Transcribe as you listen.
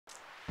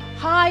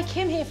Hi,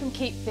 Kim here from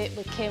Keep Fit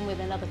with Kim with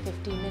another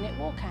 15-minute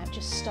workout.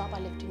 Just start by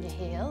lifting your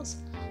heels.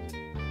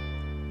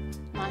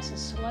 Nice and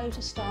slow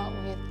to start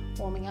with,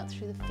 warming up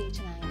through the feet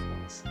and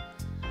ankles.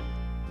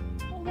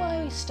 And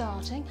while you're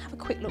starting, have a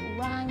quick look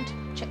round,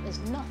 check there's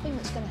nothing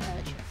that's going to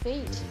hurt your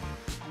feet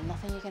and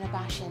nothing you're going to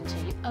bash into.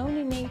 You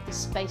only need the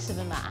space of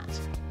a mat. Let's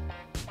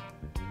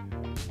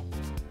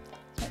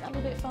make that a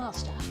little bit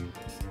faster.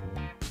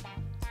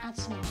 Add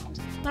some arms.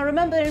 Now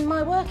remember, in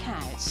my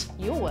workouts,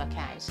 your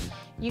workouts,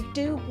 you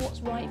do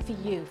what's right for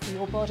you, for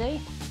your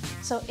body.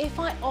 So if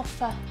I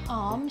offer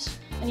arms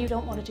and you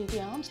don't want to do the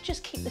arms,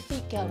 just keep the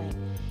feet going.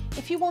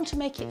 If you want to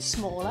make it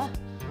smaller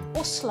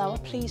or slower,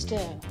 please do.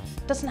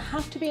 It doesn't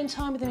have to be in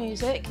time with the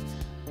music.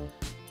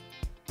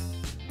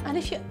 And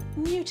if you're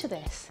new to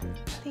this,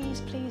 please,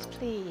 please,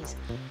 please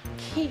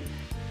keep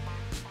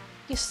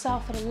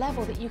yourself at a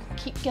level that you can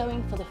keep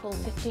going for the full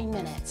 15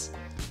 minutes.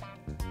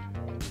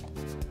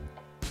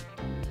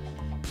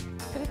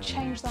 I'm going to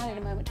change that in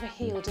a moment to a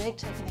heel dig,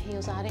 taking the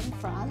heels out in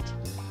front.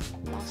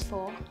 Last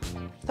 4,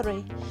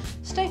 3.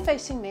 Stay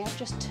facing me, I've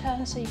just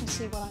turned so you can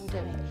see what I'm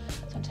doing.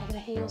 So I'm taking the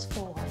heels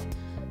forward.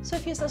 So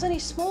if yours is only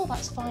small,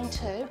 that's fine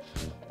too,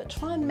 but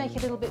try and make it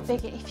a little bit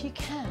bigger if you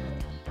can.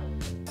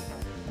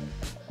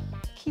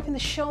 Keeping the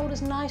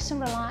shoulders nice and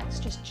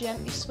relaxed, just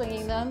gently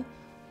swinging them.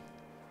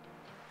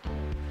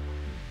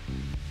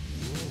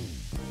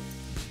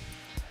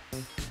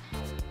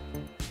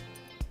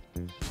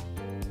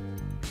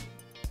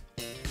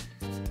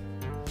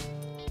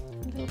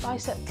 Little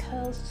bicep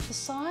curls to the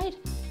side.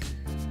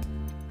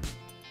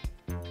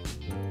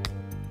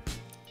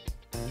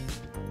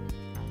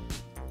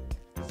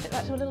 Set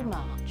that to a little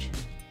march.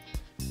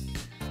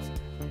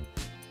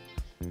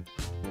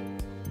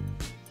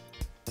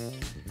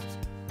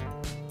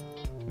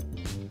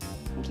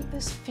 And keep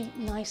those feet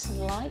nice and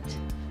light.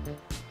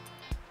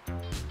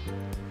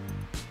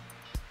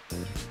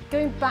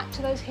 Going back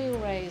to those heel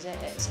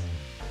raises.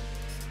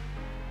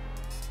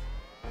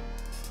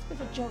 Bit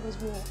of a jogger's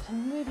walk,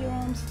 and move your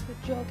arms if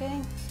you're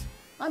jogging.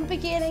 I'm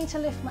beginning to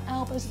lift my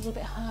elbows a little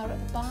bit higher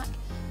at the back,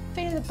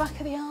 feeling the back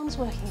of the arms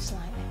working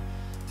slightly.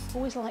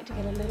 Always like to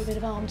get a little bit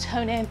of arm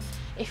tone in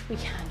if we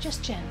can,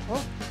 just gentle.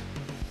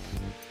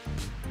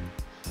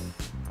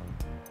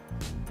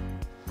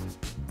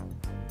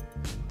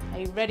 Are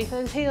you ready for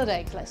those heel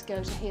digs? Let's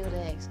go to heel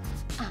digs.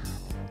 And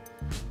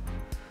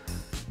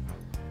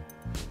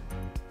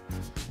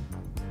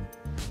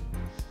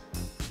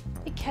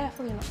be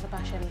careful you're not going to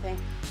bash anything.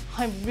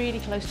 I'm really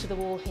close to the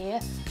wall here.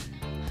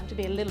 I have to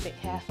be a little bit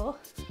careful.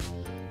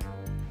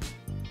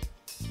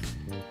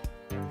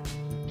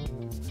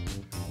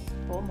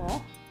 4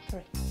 more,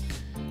 3.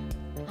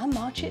 And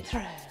march it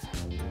through.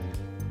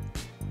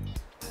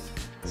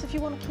 So if you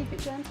want to keep it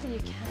gentle, you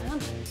can.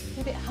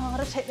 A bit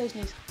harder, take those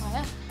knees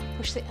higher,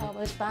 push the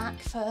elbows back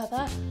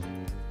further.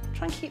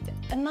 Try and keep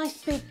a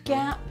nice big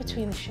gap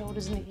between the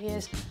shoulders and the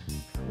ears.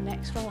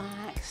 Neck's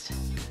relaxed.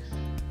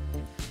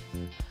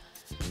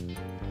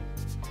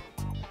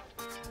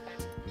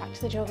 Back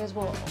to the jogger's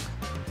walk.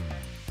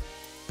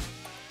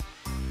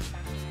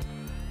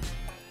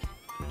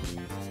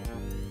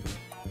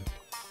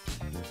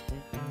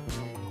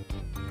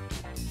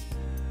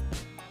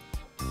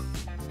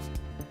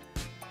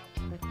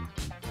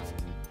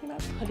 You know,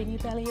 pulling your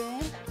belly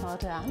in. Well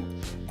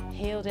done.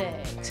 Heel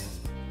digs.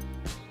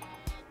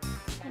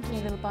 And do a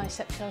little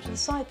bicep curl to the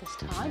side this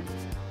time.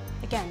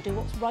 Again, do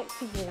what's right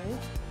for you.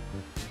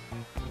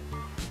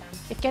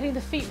 If getting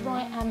the feet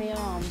right and the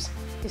arms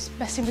is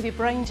messing with your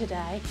brain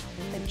today,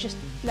 then just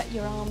let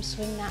your arms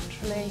swing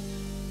naturally.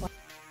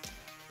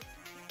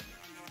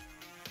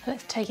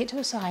 Let's take it to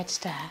a side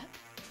step.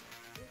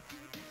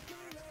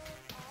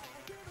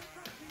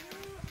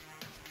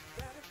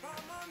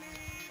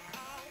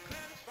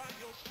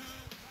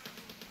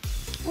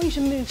 I want you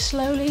to move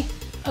slowly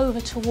over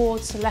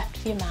towards the left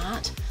of your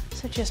mat.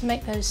 So just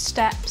make those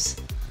steps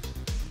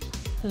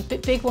a little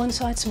bit big one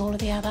side, smaller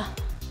the other.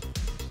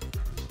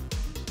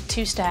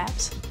 2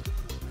 steps.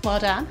 Well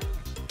done.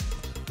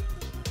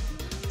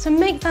 So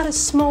make that as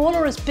small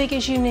or as big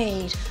as you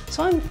need.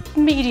 So I'm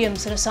medium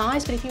sort of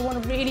size, but if you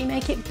want to really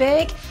make it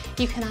big,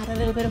 you can add a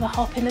little bit of a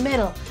hop in the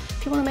middle.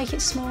 If you want to make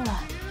it smaller,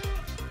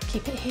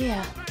 keep it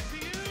here.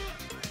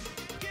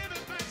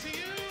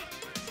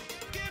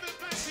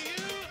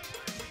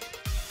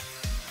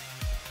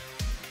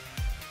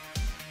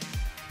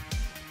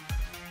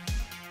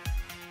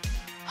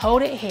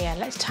 Hold it here.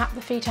 Let's tap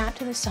the feet out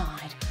to the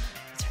side.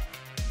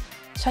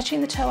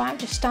 Touching the toe out,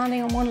 just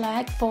standing on one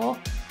leg. 4,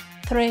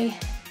 3,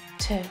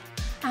 2,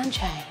 and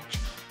change.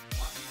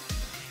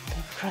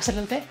 Move across a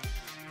little bit.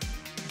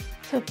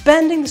 So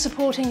bending the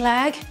supporting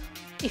leg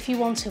if you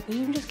want to, but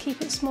you can just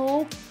keep it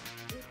small.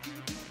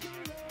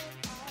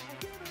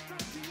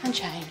 And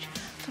change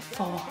for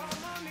 4,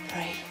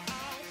 3,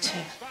 2,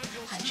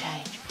 and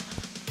change.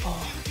 4,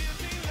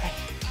 3,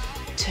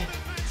 2,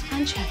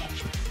 and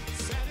change.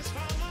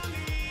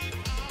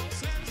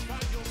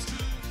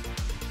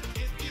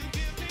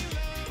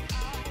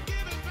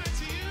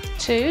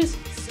 2s.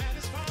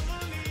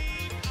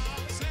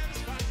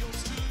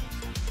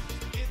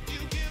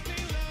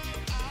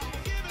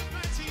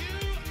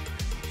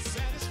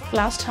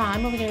 Last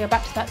time, and we're going to go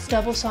back to that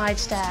double side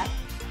step.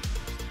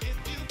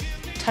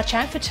 Touch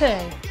out for 2.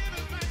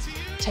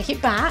 Take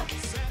it back.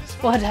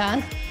 Well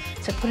done.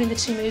 So putting the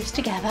 2 moves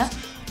together.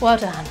 Well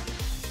done.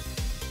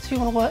 So you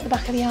want to work the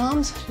back of the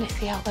arms,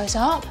 lift the elbows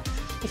up.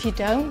 If you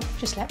don't,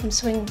 just let them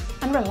swing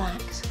and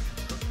relax.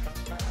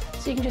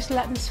 So you can just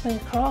let them swing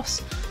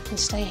across and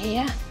stay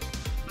here.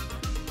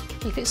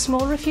 Keep it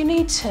smaller if you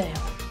need to.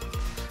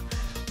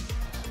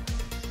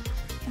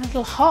 And a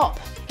little hop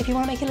if you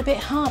want to make it a bit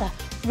harder.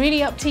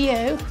 Really up to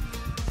you.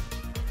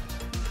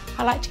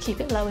 I like to keep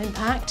it low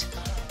impact.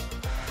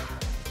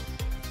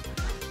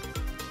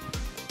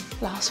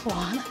 Last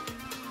one.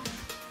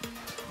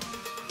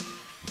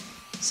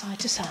 Side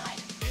to side.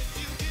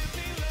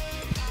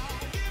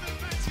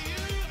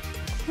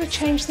 I'm going to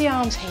change the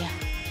arms here.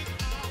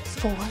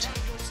 Forward,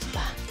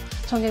 back.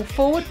 So I'm going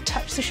forward,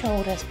 touch the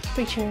shoulders.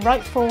 Reaching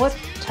right forward,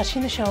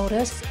 touching the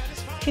shoulders.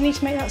 If you need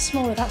to make that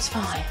smaller, that's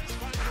fine.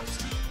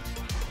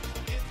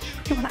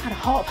 If you want to add a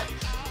hop,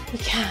 you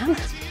can.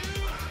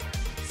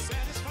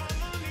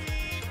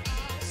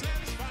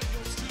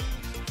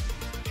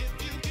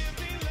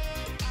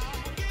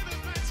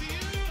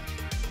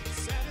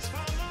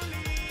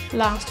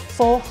 Last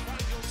 4,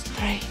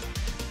 3,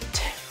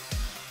 2,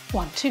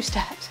 1. 2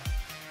 steps.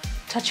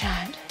 Touch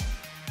out.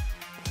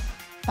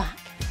 Back.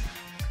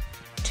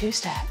 2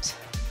 steps.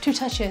 2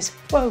 touches.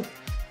 Whoa.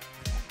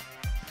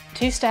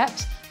 2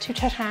 steps. 2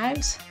 touch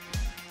outs.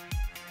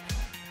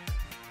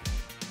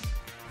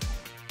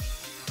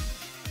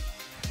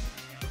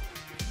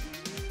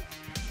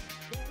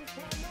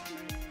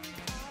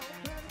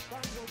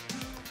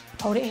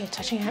 Hold it here,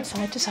 touching out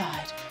side to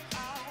side.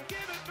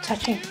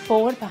 Touching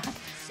forward, back,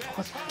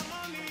 forward, back.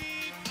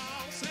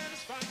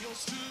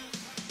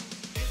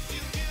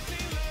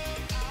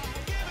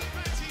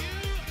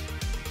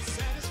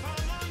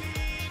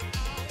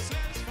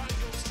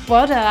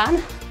 Well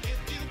done.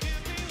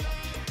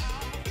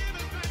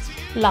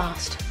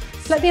 Last.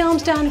 Let the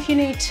arms down if you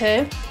need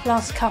to.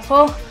 Last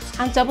couple,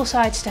 and double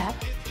side step.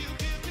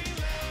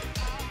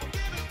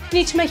 If you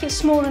need to make it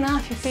small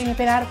enough, you're feeling a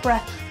bit out of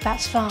breath,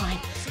 that's fine.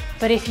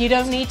 But if you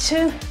don't need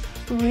to,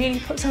 really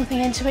put something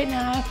into it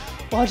now.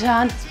 Well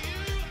done.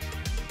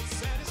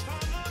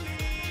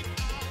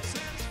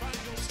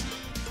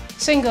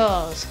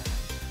 Singles.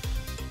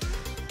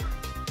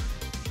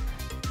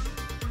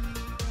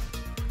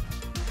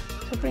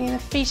 So bringing the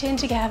feet in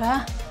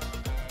together.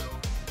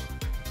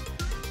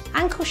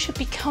 Ankles should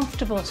be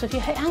comfortable, so if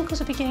your ankles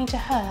are beginning to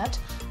hurt,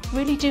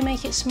 really do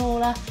make it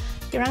smaller.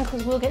 Your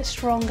ankles will get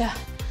stronger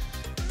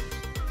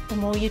the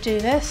more you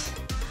do this.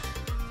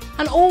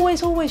 And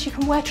always, always, you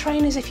can wear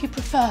trainers if you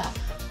prefer.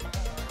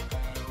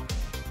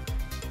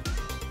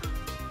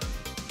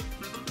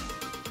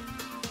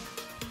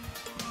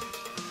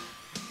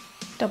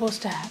 Double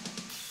step.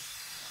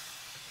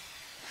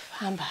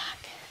 And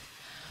back.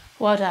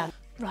 Well done.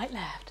 Right,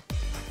 left.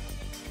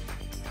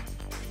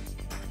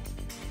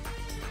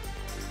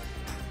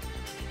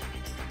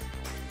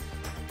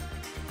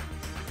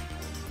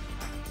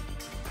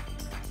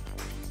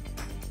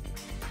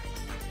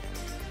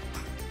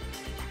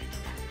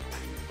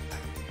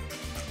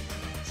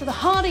 So the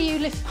harder you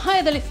lift,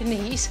 higher the lift your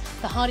knees,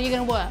 the harder you're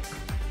going to work.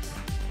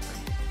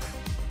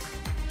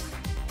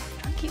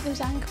 Try and keep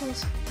those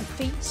ankles and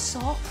feet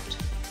soft.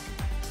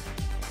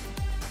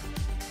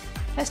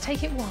 Let's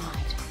take it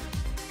wide.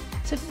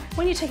 So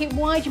when you take it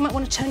wide, you might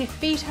want to turn your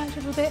feet out a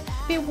little bit.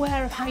 Be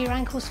aware of how your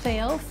ankles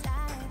feel.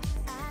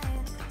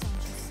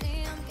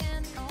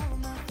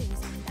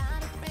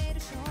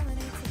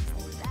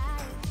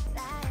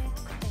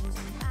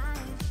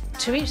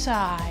 To each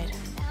side.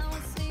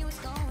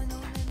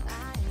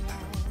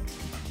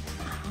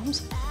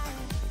 Arms.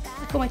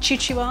 I call my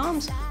choo-choo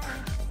arms.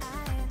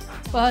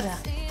 Well done.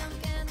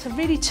 So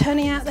really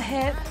turning out the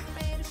hip.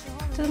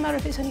 Doesn't matter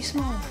if it's only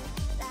small.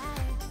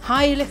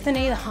 Higher you lift the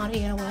knee, the harder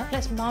you're going to work.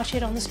 Let's march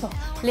it on the spot.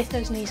 Lift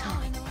those knees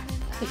high,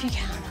 if you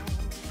can.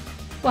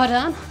 Well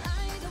done.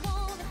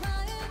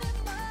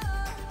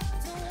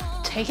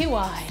 Take it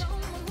wide.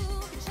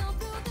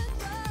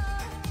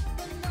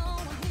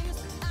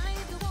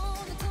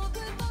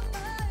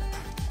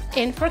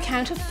 In for a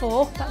count of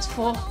 4. That's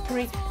 4,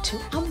 3, 2,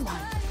 and 1.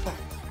 4,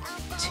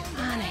 2,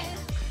 and in.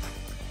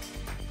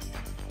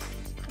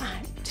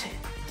 Out, 2.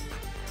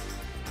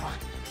 1,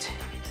 2,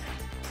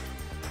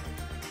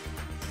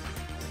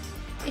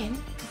 3. In,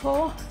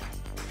 4.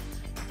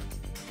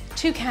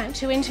 2 count,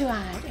 2 in, 2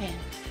 out, in,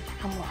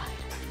 and wide.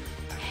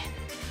 In.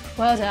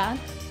 Well done.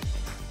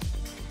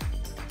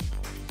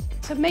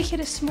 So make it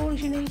as small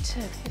as you need to.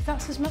 If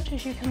that's as much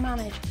as you can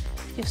manage,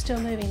 you're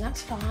still moving,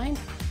 that's fine.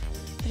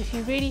 But if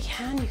you really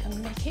can, you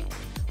can make it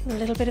with a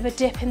little bit of a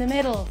dip in the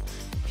middle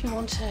if you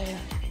want to.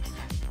 Lift.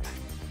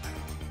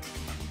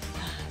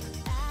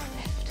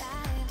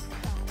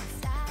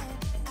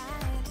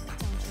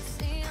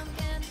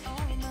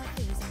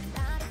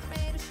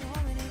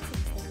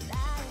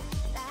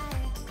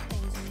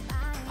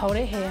 Hold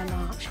it here,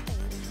 march.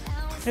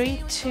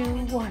 3, 2,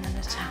 1, and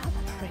a tap.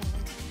 3.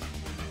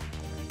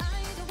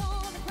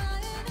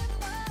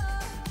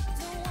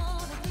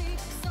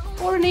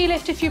 or a knee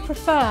lift if you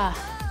prefer.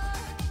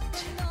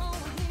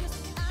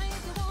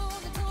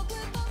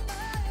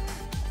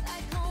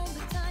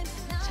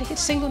 Take it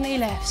single knee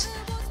lifts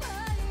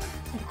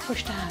and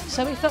push down.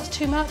 So if that's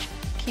too much,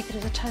 keep it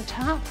as a toe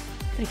tap.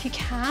 But if you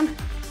can,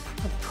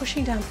 I'm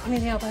pushing down,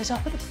 pulling the elbows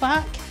up at the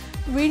back,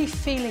 really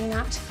feeling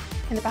that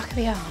in the back of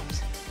the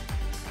arms.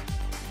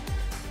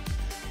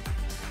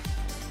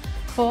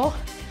 4,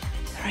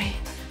 3,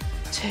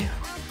 2,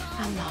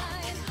 and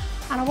march.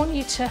 And I want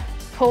you to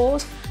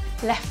pause,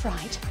 left,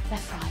 right,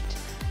 left, right,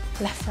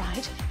 left,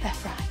 right,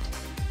 left, right.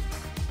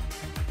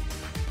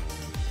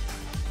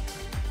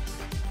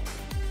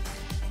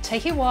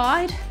 Take it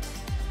wide,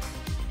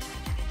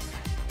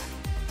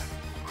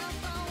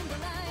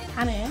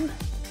 and in.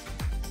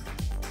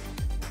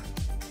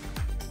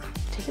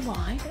 Take it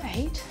wide,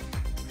 8.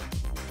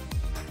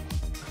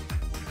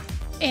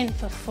 In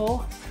for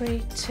 4,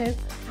 3, 2, out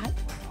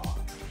for 4,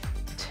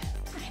 2.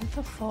 In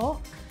for 4,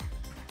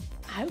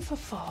 out for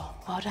 4.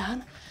 Well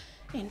done.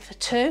 In for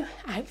 2,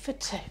 out for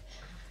 2.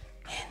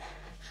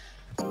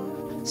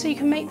 In. So you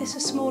can make this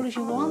as small as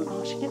you want,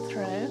 marching it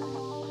through.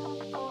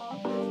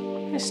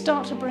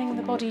 Start to bring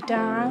the body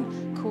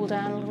down, cool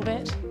down a little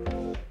bit.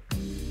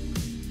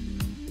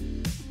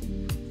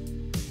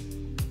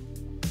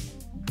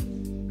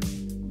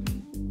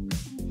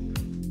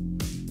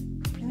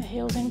 Bring the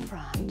heels in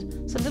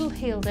front. So little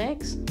heel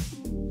digs.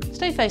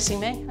 Stay facing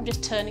me. I'm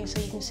just turning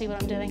so you can see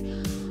what I'm doing.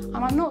 And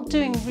I'm not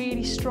doing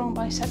really strong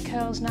bicep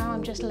curls now.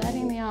 I'm just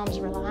letting the arms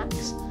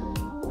relax.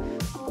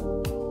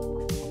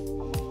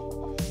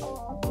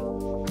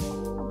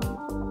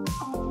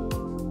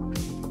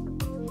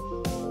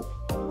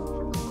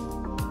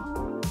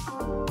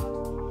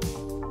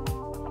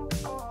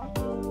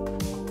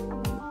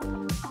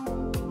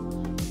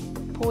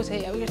 Pause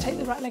here, we're going to take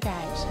the right leg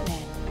out and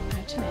in,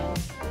 out and in,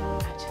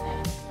 out and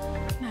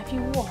in. Now if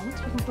you want,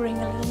 you can bring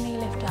a little knee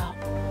lift up,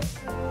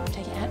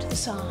 take it out to the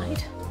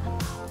side,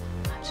 and up,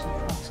 out and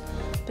across.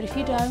 But if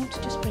you don't,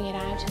 just bring it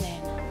out and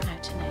in,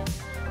 out and in,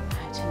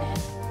 out and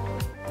in.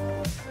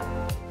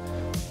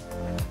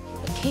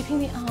 But keeping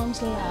the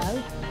arms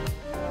low,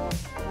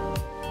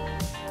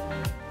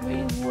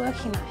 really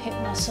working that hip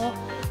muscle,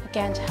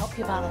 again to help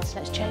you balance.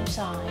 Let's change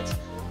sides.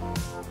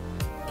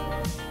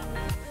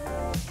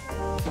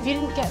 If you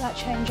didn't get that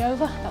change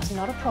over, that's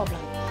not a problem.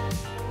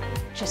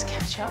 Just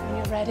catch up when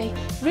you're ready.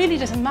 It really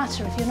doesn't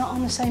matter if you're not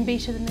on the same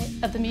beat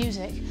of the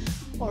music,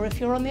 or if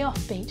you're on the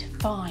off beat,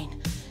 fine.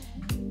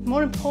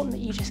 More important that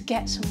you just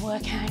get some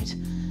workout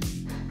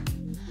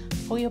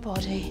for your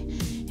body,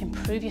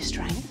 improve your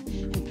strength,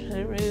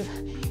 improve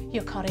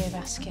your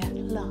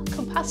cardiovascular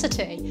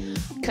capacity.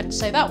 Couldn't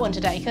say that one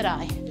today, could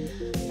I?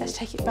 Let's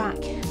take it back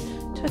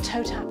to a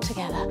toe tap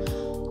together.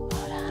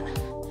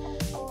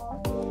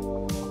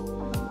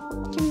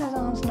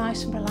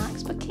 Nice and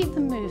relaxed, but keep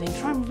them moving.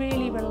 Try and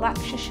really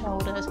relax your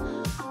shoulders.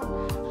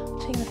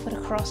 Taking the foot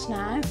across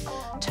now,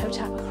 toe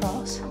tap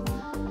across,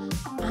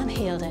 and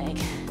heel dig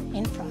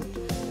in front.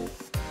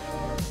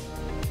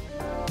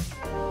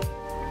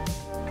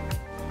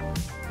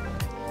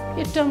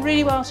 You've done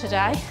really well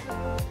today.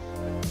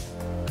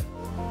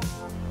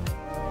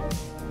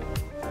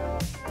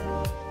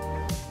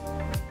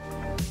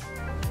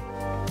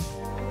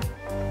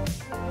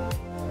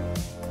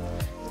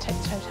 Take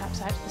the toe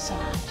taps out to the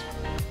side.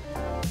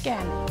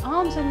 Again,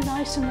 arms are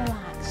nice and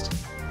relaxed.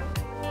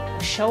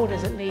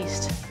 Shoulders at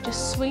least.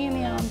 Just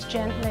swinging the arms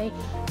gently,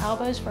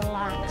 elbows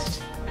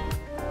relaxed.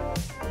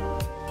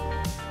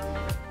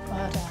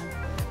 Well done.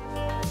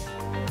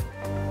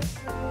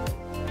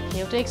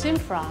 Heel digs in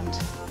front.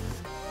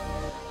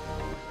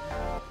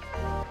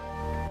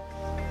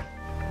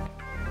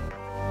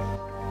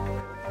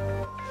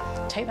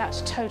 Take that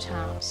to toe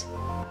taps.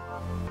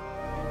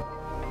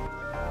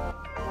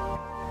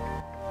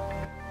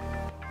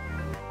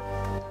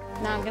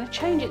 Now I'm going to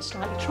change it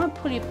slightly. Try and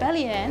pull your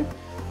belly in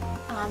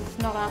and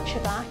not arch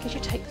your back as you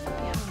take the foot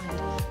behind.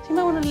 So you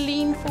might want to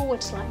lean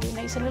forward slightly. It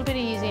makes it a little bit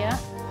easier.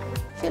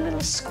 Feel a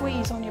little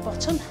squeeze on your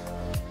bottom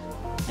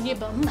and your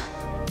bum.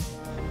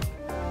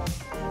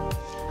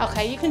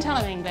 Okay, you can tell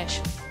I'm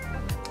English.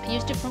 I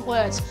use different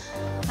words.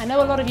 I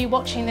know a lot of you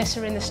watching this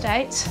are in the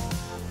States.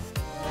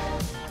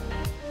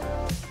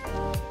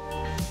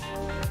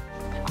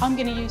 I'm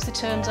going to use the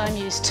terms I'm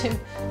used to.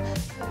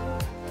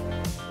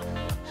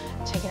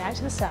 Take it out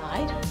to the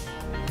side.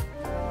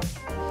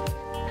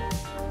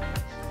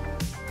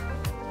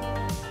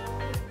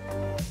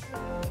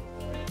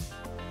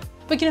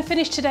 We're going to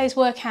finish today's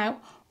workout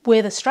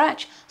with a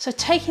stretch. So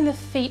taking the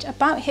feet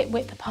about hip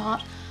width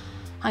apart,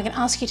 I'm going to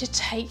ask you to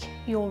take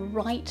your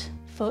right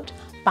foot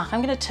back.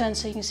 I'm going to turn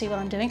so you can see what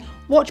I'm doing.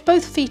 Watch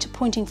both feet are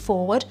pointing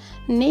forward,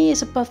 knee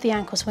is above the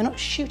ankle, so we're not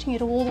shooting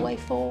it all the way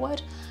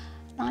forward.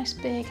 Nice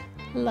big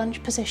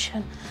lunge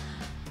position.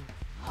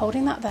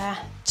 Holding that there,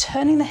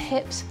 turning the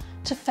hips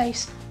to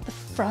face the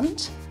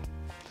front.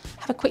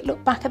 Have a quick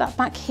look back at that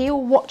back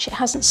heel. Watch it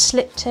hasn't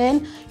slipped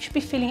in. You should be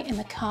feeling it in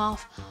the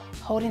calf.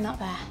 Holding that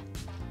there.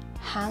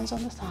 Hands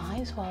on the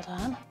thighs, well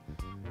done.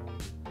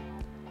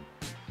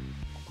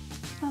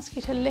 Ask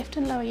you to lift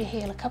and lower your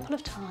heel a couple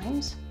of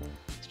times.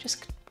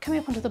 Just coming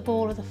up onto the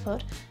ball of the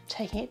foot,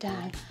 taking it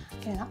down,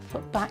 getting that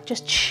foot back.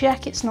 Just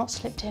check it's not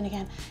slipped in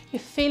again. You're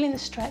feeling the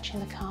stretch in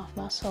the calf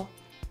muscle.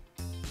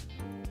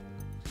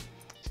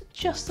 So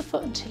just the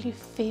foot until you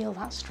feel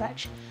that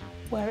stretch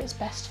where it's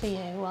best for you.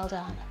 Well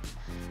done.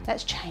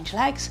 Let's change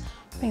legs.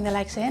 Bring the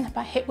legs in,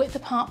 about hip width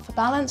apart for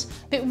balance.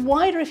 A bit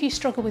wider if you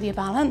struggle with your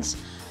balance.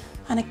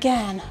 And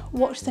again,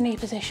 watch the knee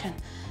position.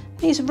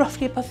 Knees are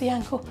roughly above the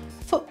ankle,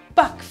 foot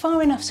back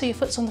far enough so your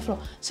foot's on the floor.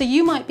 So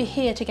you might be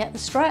here to get the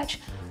stretch,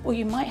 or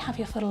you might have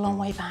your foot a long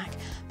way back,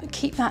 but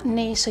keep that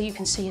knee so you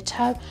can see your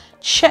toe.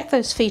 Check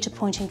those feet are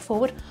pointing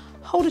forward.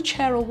 Hold a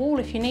chair or wall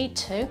if you need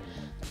to.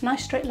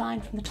 Nice straight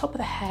line from the top of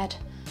the head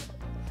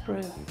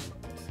through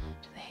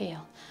to the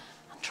heel.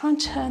 And try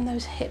and turn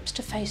those hips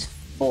to face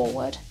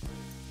forward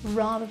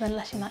rather than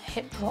letting that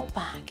hip drop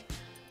back.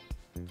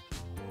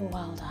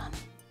 Well done.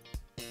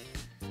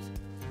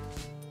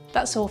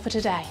 That's all for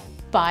today.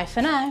 Bye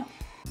for now.